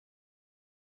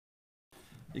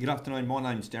Good afternoon. My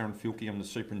name is Darren Fielke. I'm the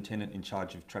Superintendent in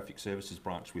charge of Traffic Services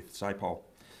branch with SAPOL.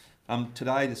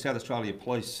 Today, the South Australia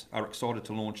Police are excited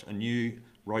to launch a new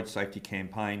road safety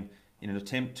campaign in an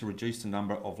attempt to reduce the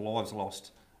number of lives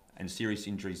lost and serious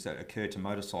injuries that occur to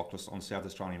motorcyclists on South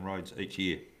Australian roads each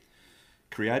year.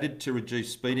 Created to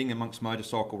reduce speeding amongst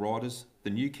motorcycle riders, the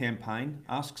new campaign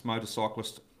asks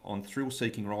motorcyclists on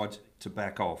thrill-seeking rides to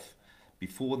back off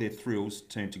before their thrills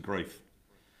turn to grief.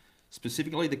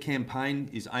 Specifically, the campaign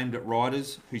is aimed at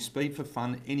riders who speed for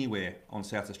fun anywhere on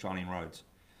South Australian roads,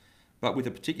 but with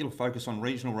a particular focus on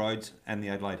regional roads and the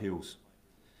Adelaide Hills,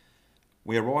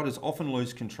 where riders often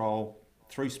lose control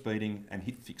through speeding and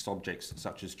hit fixed objects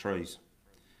such as trees.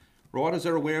 Riders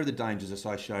are aware of the dangers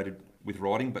associated with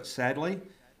riding, but sadly,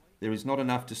 there is not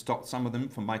enough to stop some of them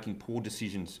from making poor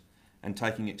decisions and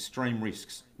taking extreme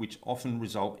risks, which often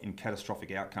result in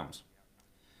catastrophic outcomes.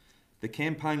 The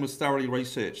campaign was thoroughly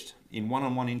researched in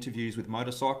one-on-one interviews with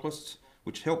motorcyclists,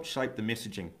 which helped shape the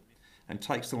messaging and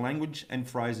takes the language and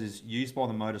phrases used by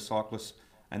the motorcyclists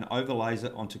and overlays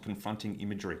it onto confronting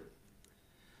imagery.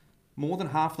 More than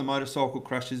half the motorcycle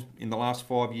crashes in the last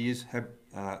 5 years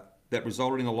that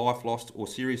resulted in a life lost or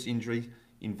serious injury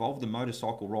involved the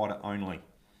motorcycle rider only.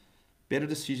 Better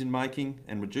decision making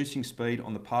and reducing speed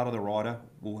on the part of the rider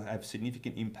will have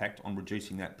significant impact on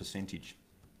reducing that percentage.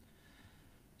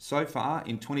 So far,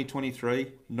 in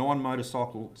 2023, 9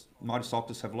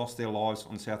 motorcyclists have lost their lives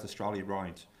on South Australia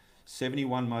roads.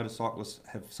 71 motorcyclists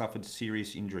have suffered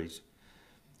serious injuries,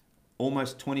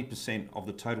 almost 20% of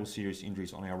the total serious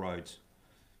injuries on our roads.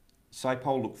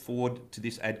 SAPOL look forward to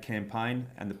this ad campaign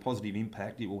and the positive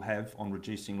impact it will have on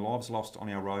reducing lives lost on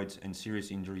our roads and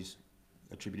serious injuries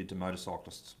attributed to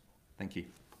motorcyclists. Thank you.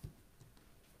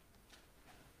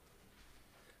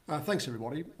 Thanks,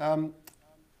 everybody.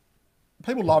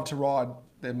 People love to ride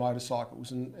their motorcycles,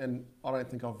 and I don't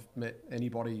think I've met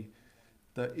anybody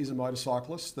that is a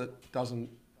motorcyclist that doesn't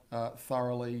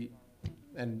thoroughly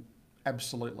and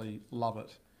absolutely love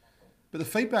it. But the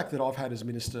feedback that I've had as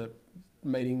Minister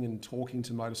meeting and talking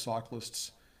to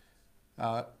motorcyclists,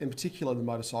 in particular the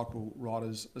Motorcycle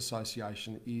Riders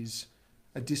Association, is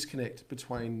a disconnect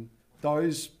between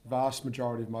those vast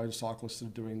majority of motorcyclists that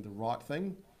are doing the right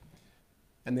thing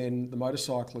and then the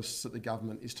motorcyclists that the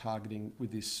government is targeting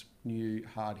with this new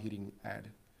hard-hitting ad.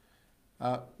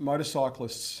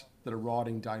 Motorcyclists that are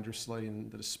riding dangerously and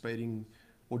that are speeding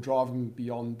or driving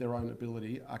beyond their own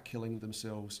ability are killing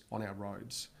themselves on our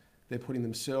roads. They're putting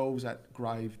themselves at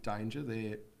grave danger.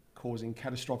 They're causing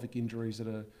catastrophic injuries that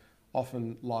are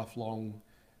often lifelong,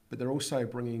 but they're also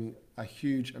bringing a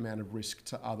huge amount of risk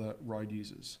to other road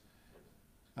users.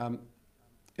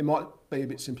 It might be a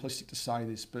bit simplistic to say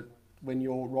this, but when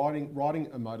you're riding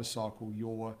a motorcycle,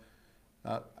 your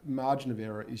margin of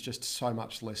error is just so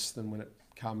much less than when it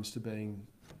comes to being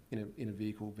in a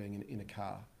vehicle, being in a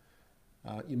car.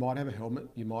 You might have a helmet,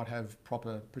 you might have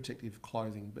proper protective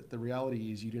clothing, but the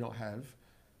reality is you do not have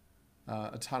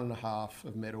 1.5 tons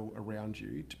of metal around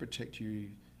you to protect you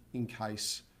in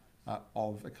case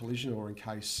of a collision or in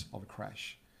case of a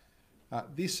crash.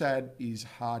 This ad is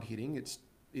hard hitting.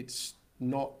 It's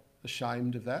not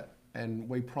ashamed of that. And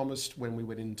we promised when we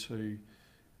went into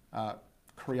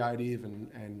creative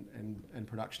and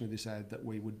production of this ad that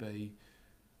we would be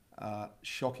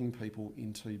shocking people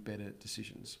into better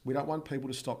decisions. We don't want people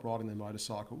to stop riding their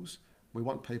motorcycles. We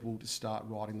want people to start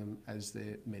riding them as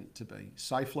they're meant to be,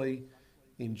 safely,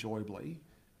 enjoyably,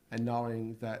 and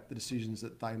knowing that the decisions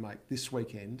that they make this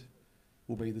weekend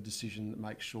will be the decision that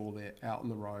makes sure they're out on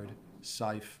the road,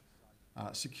 safe,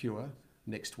 secure,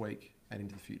 next week and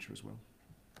into the future as well.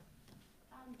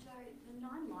 Joe, the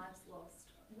 9 lives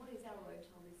lost, what is our road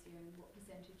toll this year and what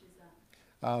percentage is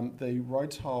that?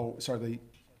 The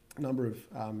number of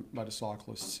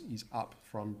motorcyclists is up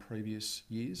from previous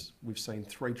years. We've seen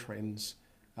 3 trends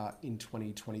in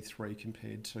 2023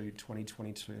 compared to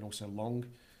 2022 and also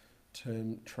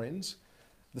long-term trends.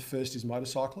 The first is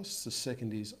motorcyclists, the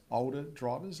second is older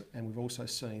drivers, and we've also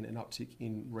seen an uptick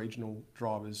in regional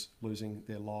drivers losing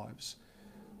their lives.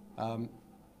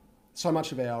 So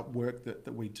much of our work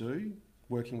that we do,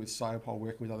 working with SAPOL,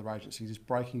 working with other agencies, is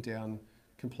breaking down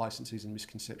complacencies and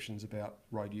misconceptions about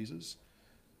road users.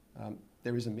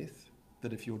 There is a myth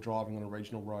that if you're driving on a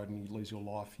regional road and you lose your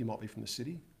life, you might be from the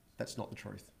city. That's not the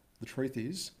truth. The truth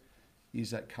is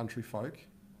that country folk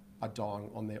are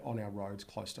dying on our roads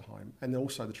close to home. And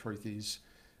also the truth is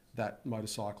that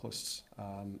motorcyclists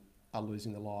are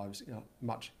losing their lives in a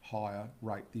much higher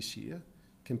rate this year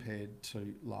compared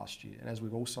to last year. And as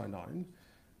we've also known,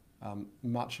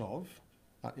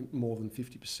 more than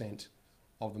 50%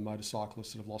 of the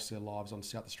motorcyclists that have lost their lives on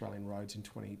South Australian roads in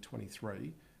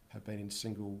 2023 have been in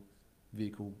single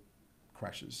vehicle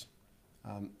crashes.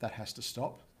 That has to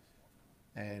stop,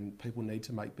 and people need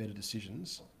to make better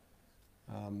decisions.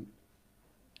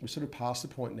 We're sort of past the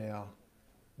point now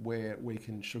where we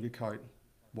can sugarcoat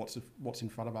what's in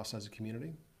front of us as a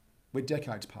community. We're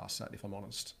decades past that, if I'm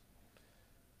honest.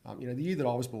 The year that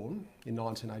I was born, in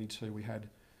 1982, we had,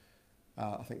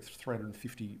 I think,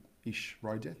 350-ish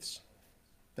road deaths.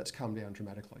 That's come down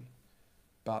dramatically.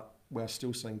 But we're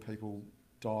still seeing people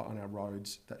die on our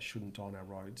roads that shouldn't die on our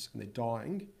roads. And they're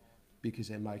dying because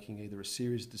they're making either a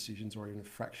series of decisions or even a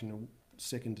fractional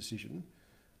second decision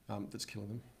that's killing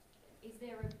them. Is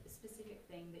there a specific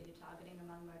thing that you're targeting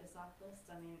among motorcyclists?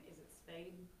 I mean, is it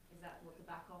speed? Is that what the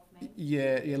back off means?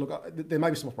 Yeah. Look, there may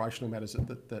be some operational matters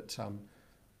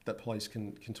that police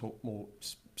can talk more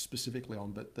specifically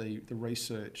on, but the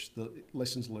research, the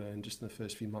lessons learned just in the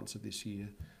first few months of this year,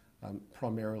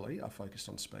 primarily are focused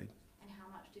on speed. And how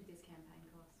much did this campaign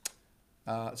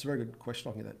cost? It's a very good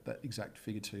question. I can get that exact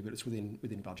figure too, but it's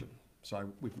within budget.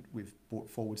 So we've brought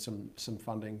forward some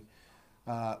funding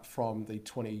from the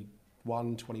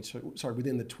 21-22,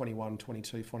 within the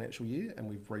 21-22 financial year, and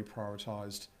we've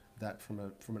reprioritised that from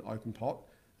an open pot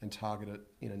and target it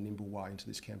in a nimble way into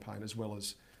this campaign, as well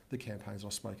as the campaigns I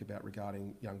spoke about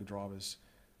regarding younger drivers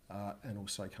and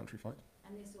also country folk.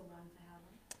 And this will run for how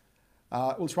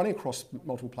long? Well, it's running across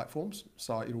multiple platforms,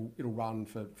 so it'll run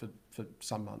for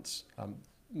some months.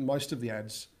 Most of the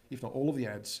ads, if not all of the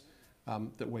ads,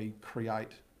 that we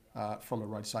create from a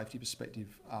road safety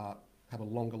perspective have a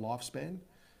longer lifespan.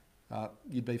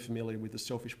 You'd be familiar with the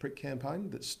Selfish Prick campaign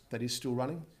that is still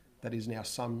running. That is now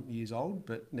some years old,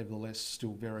 but nevertheless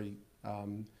still very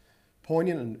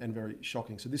poignant and very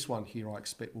shocking. So this one here I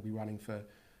expect will be running for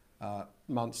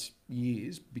months,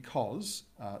 years, because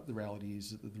the reality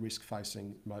is that the risk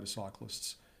facing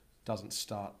motorcyclists doesn't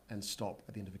start and stop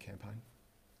at the end of a campaign.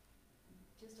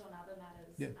 Just on other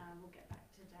matters, yeah. We'll get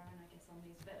back to Darren, I guess, on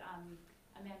this, but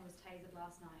a man was tasered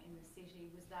last night in the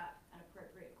city. Was that an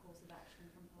appropriate course of action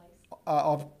from police?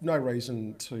 I've no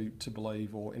reason to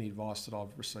believe, or any advice that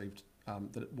I've received,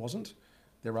 that it wasn't.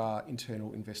 There are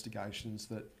internal investigations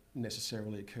that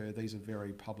necessarily occur. These are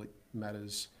very public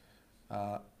matters.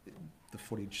 The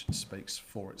footage speaks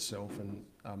for itself, and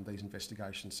these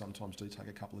investigations sometimes do take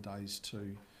a couple of days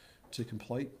to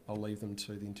complete. I'll leave them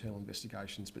to the internal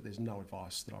investigations, but there's no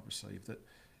advice that I've received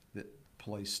that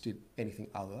police did anything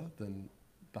other than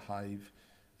behave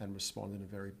and respond in a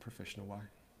very professional way.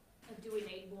 Do we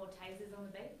need more tasers on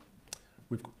the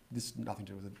beat? This has nothing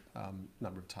to do with the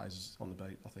number of tasers on the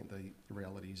beat. I think the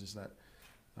reality is that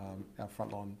our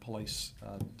frontline police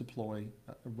deploy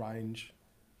a range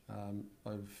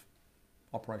of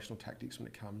operational tactics when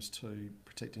it comes to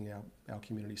protecting our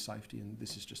community safety, and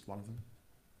this is just one of them.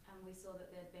 And we saw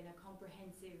that there'd been a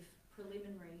comprehensive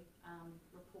preliminary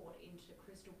report into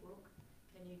Crystal Brook.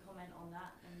 Can you comment on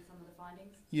that and some of the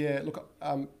findings? Yeah, look,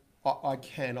 I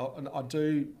can. I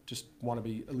do just want to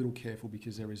be a little careful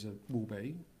because there will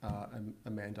be a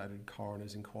mandated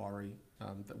coroner's inquiry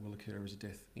that will occur as a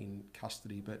death in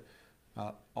custody, but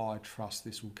I trust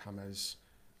this will come as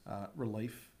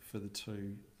relief for the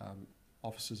two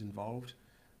officers involved,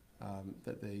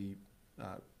 that the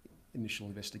initial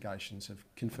investigations have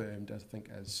confirmed, I think,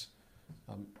 as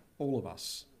all of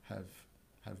us have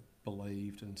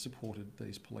believed and supported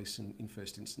these police in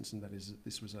first instance, and that is that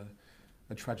this was a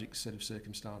tragic set of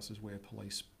circumstances where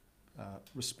police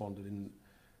responded in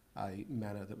a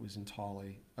manner that was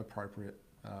entirely appropriate.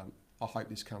 I hope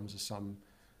this comes as some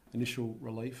initial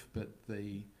relief, but of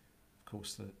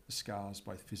course the scars,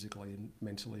 both physically and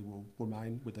mentally, will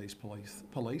remain with these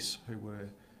police who were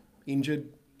injured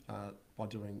by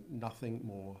doing nothing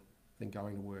more than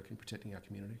going to work and protecting our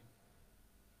community.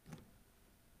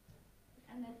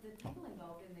 And the people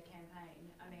involved in the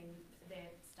campaign, I mean, they're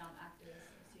stunt actors,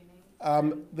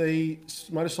 assuming? The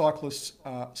motorcyclists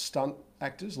are stunt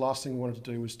actors. Last thing we wanted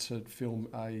to do was to film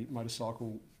a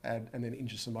motorcycle ad and then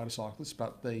injure some motorcyclists,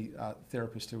 but the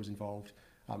therapist who was involved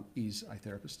is a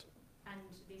therapist. And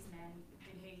this man,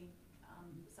 did he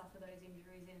suffer those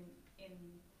injuries in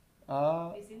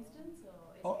this instance?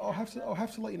 Or I'll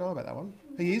have to let you know about that one.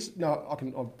 He is. No,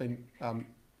 I've been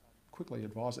quickly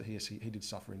advised that he did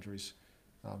suffer injuries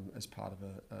as part of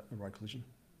a road collision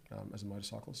as a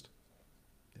motorcyclist.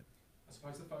 Yeah. I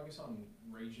suppose the focus on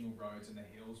regional roads and the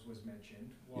hills was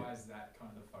mentioned. Why is that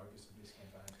kind of the focus of this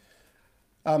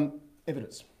campaign?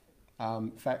 Evidence,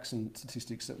 facts and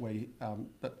statistics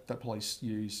that police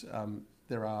use.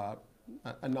 There are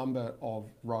a number of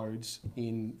roads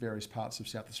in various parts of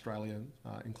South Australia,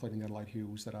 including Adelaide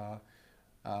Hills, that are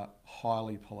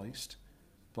highly policed.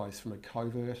 both from a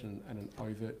covert and an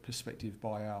overt perspective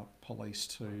by our police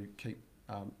to keep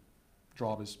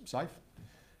drivers safe.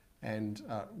 And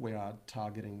we are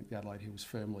targeting the Adelaide Hills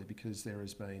firmly because there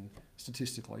has been,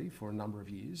 statistically, for a number of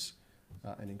years,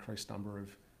 an increased number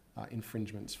of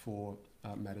infringements for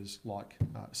matters like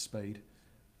speed.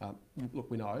 Look,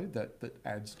 we know that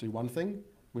ads do one thing.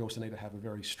 We also need to have a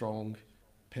very strong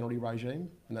penalty regime,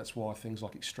 and that's why things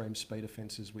like extreme speed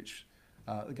offences, which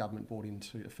the government brought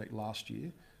into effect last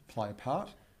year, play a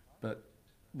part. But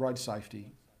road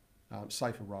safety,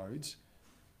 safer roads,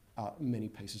 are many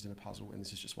pieces in a puzzle, and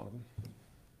this is just one of them.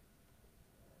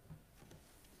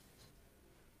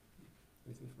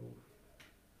 Anything for?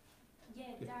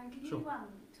 Yeah, Yeah, Darren, can sure. you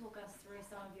talk us through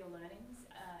some of your learnings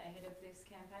ahead of this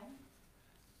campaign?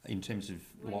 In terms of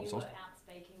When you lifestyle, were out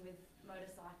speaking with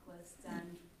motorcyclists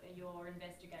and your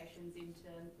investigations into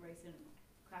recent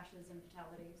crashes and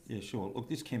fatalities? yeah, sure. Look,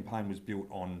 this campaign was built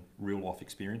on real life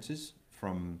experiences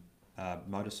from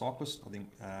motorcyclists. I think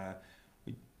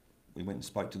we went and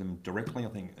spoke to them directly. I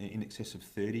think in excess of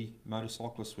 30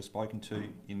 motorcyclists were spoken to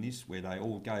in this, where they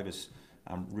all gave us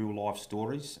real life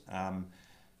stories.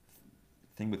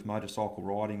 Thing with motorcycle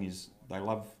riding is they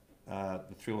love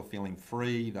the thrill of feeling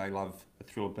free, they love the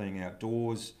thrill of being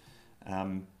outdoors,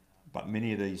 but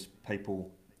many of these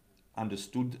people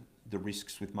understood the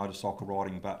risks with motorcycle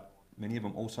riding, but many of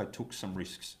them also took some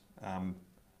risks.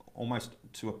 Almost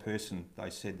to a person, they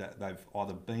said that they've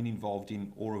either been involved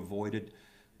in or avoided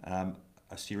a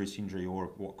serious injury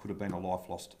or what could have been a life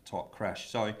lost type crash.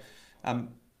 So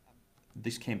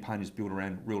this campaign is built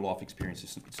around real life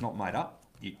experiences. It's not made up.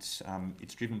 It's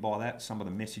driven by that. Some of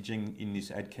the messaging in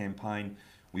this ad campaign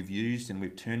we've used, and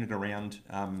we've turned it around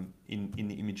in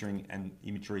the imagery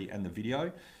and the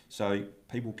video, so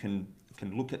people can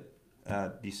look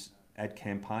at this ad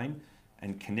campaign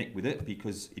and connect with it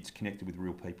because it's connected with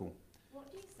real people.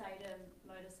 What do you say to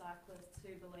motorcyclists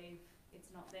who believe it's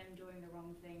not them doing the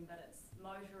wrong thing, but it's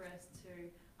motorists who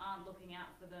aren't looking out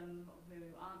for them, who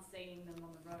aren't seeing them on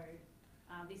the road?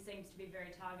 This seems to be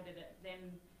very targeted at them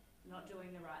not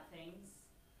doing the right things.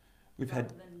 We've rather had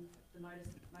than the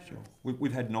motorists. Sure.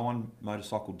 We've had 9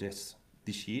 motorcycle deaths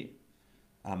this year.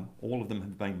 All of them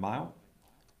have been male.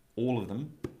 All of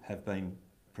them have been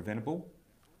preventable.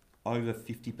 Over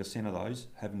 50% of those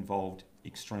have involved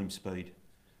extreme speed.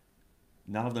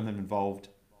 None of them have involved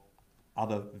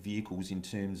other vehicles in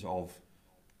terms of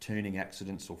turning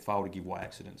accidents or fail to give way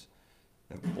accidents.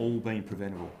 They've all been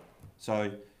preventable.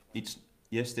 So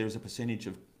yes, there is a percentage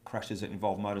of crashes that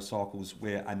involve motorcycles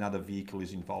where another vehicle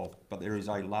is involved, but there is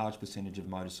a large percentage of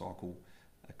motorcycle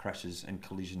crashes and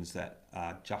collisions that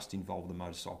just involve the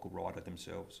motorcycle rider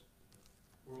themselves.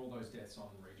 Were all those deaths on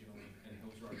regional and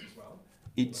hills roads as well?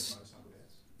 It's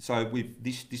so with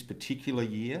this particular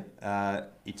year,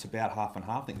 it's about half and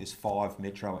half. I think there's 5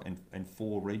 metro and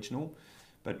 4 regional.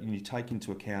 But when you take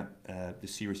into account the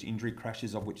serious injury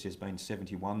crashes, of which there's been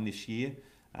 71 this year,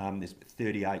 there's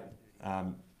 38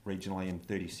 regionally and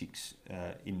 36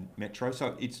 in metro.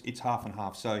 So it's half and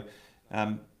half. So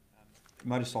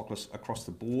motorcyclists across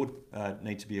the board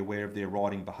need to be aware of their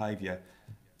riding behaviour.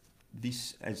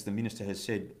 This, as the Minister has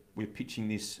said, we're pitching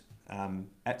this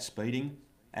at speeding,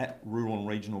 at rural and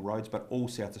regional roads, but all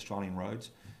South Australian roads.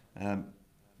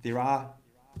 There are,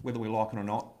 whether we like it or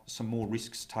not, some more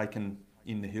risks taken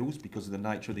in the hills because of the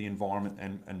nature of the environment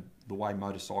and the way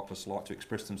motorcyclists like to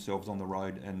express themselves on the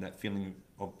road and that feeling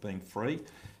of being free.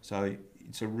 So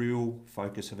it's a real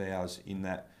focus of ours in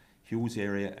that hills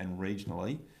area and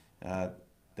regionally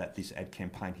that this ad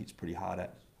campaign hits pretty hard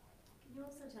at. Can you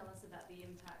also tell us about the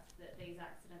impact that these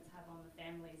accidents have on the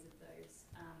families of those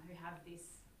who have this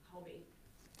hobby?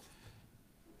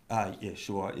 Yeah,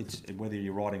 sure. It's whether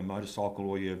you're riding a motorcycle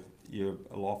or you're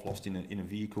a life lost in a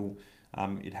vehicle,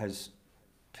 it has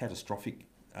catastrophic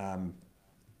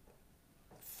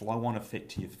flow-on effect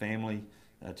to your family,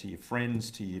 to your friends,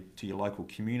 to your local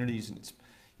communities, and it's,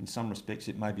 in some respects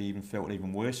it may be even felt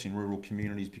even worse in rural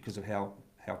communities because of how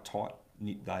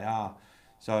tight-knit they are.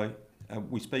 So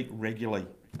we speak regularly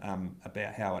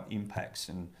about how it impacts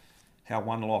and how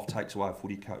one life takes away a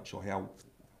footy coach, or how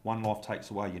one life takes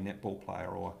away your netball player,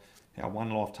 or how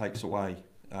one life takes away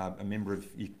a member of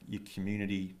your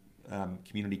community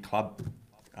club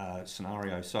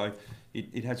scenario. So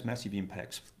it has massive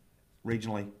impacts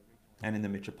regionally and in the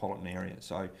metropolitan area.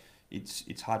 So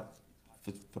it's hard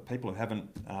for people who haven't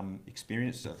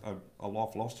experienced a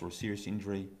life lost or a serious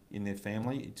injury in their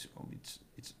family.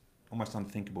 It's almost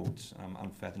unthinkable. It's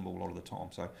unfathomable a lot of the time.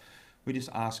 So we just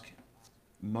ask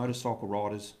motorcycle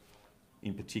riders,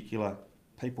 in particular,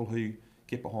 people who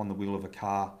get behind the wheel of a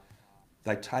car,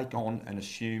 they take on and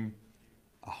assume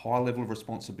a high level of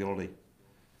responsibility.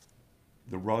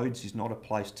 The roads is not a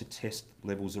place to test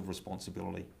levels of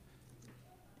responsibility.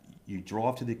 You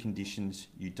drive to the conditions,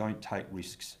 you don't take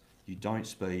risks, you don't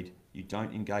speed, you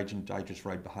don't engage in dangerous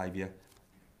road behaviour,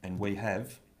 and we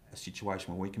have a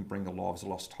situation where we can bring the lives of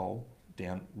lost toll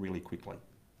down really quickly.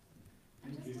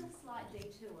 And just a slight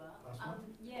detour,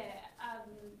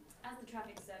 as the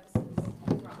traffic services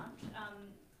branch,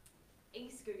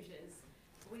 e-scooters,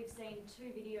 we've seen 2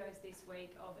 videos this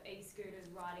week of e-scooters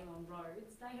riding on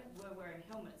roads. They were wearing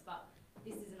helmets, but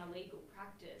this is an illegal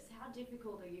practice. How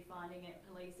difficult are you finding it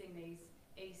policing these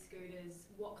e-scooters?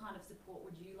 What kind of support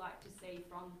would you like to see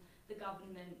from the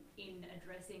government in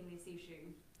addressing this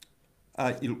issue?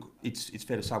 It's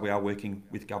fair to say we are working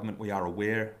with government. We are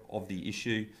aware of the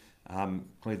issue.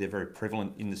 Clearly they're very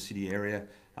prevalent in the city area.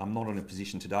 I'm not in a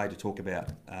position today to talk about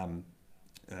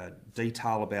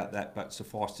detail about that, but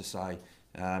suffice to say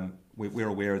we're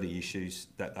aware of the issues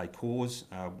that they cause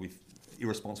with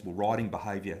irresponsible riding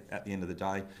behaviour at the end of the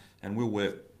day, and we'll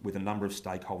work with a number of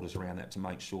stakeholders around that to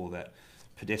make sure that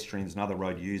pedestrians and other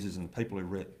road users and people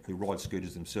who ride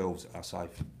scooters themselves are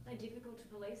safe. They're difficult to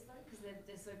police though, because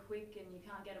they're so quick and you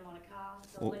can't get them on a car,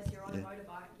 so unless you're on a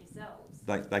motorbike yourselves.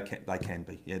 They can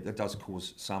be, yeah. That does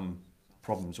cause some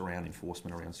problems around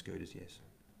enforcement around scooters, yes.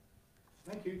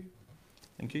 Thank you.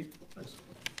 Thank you. Thanks.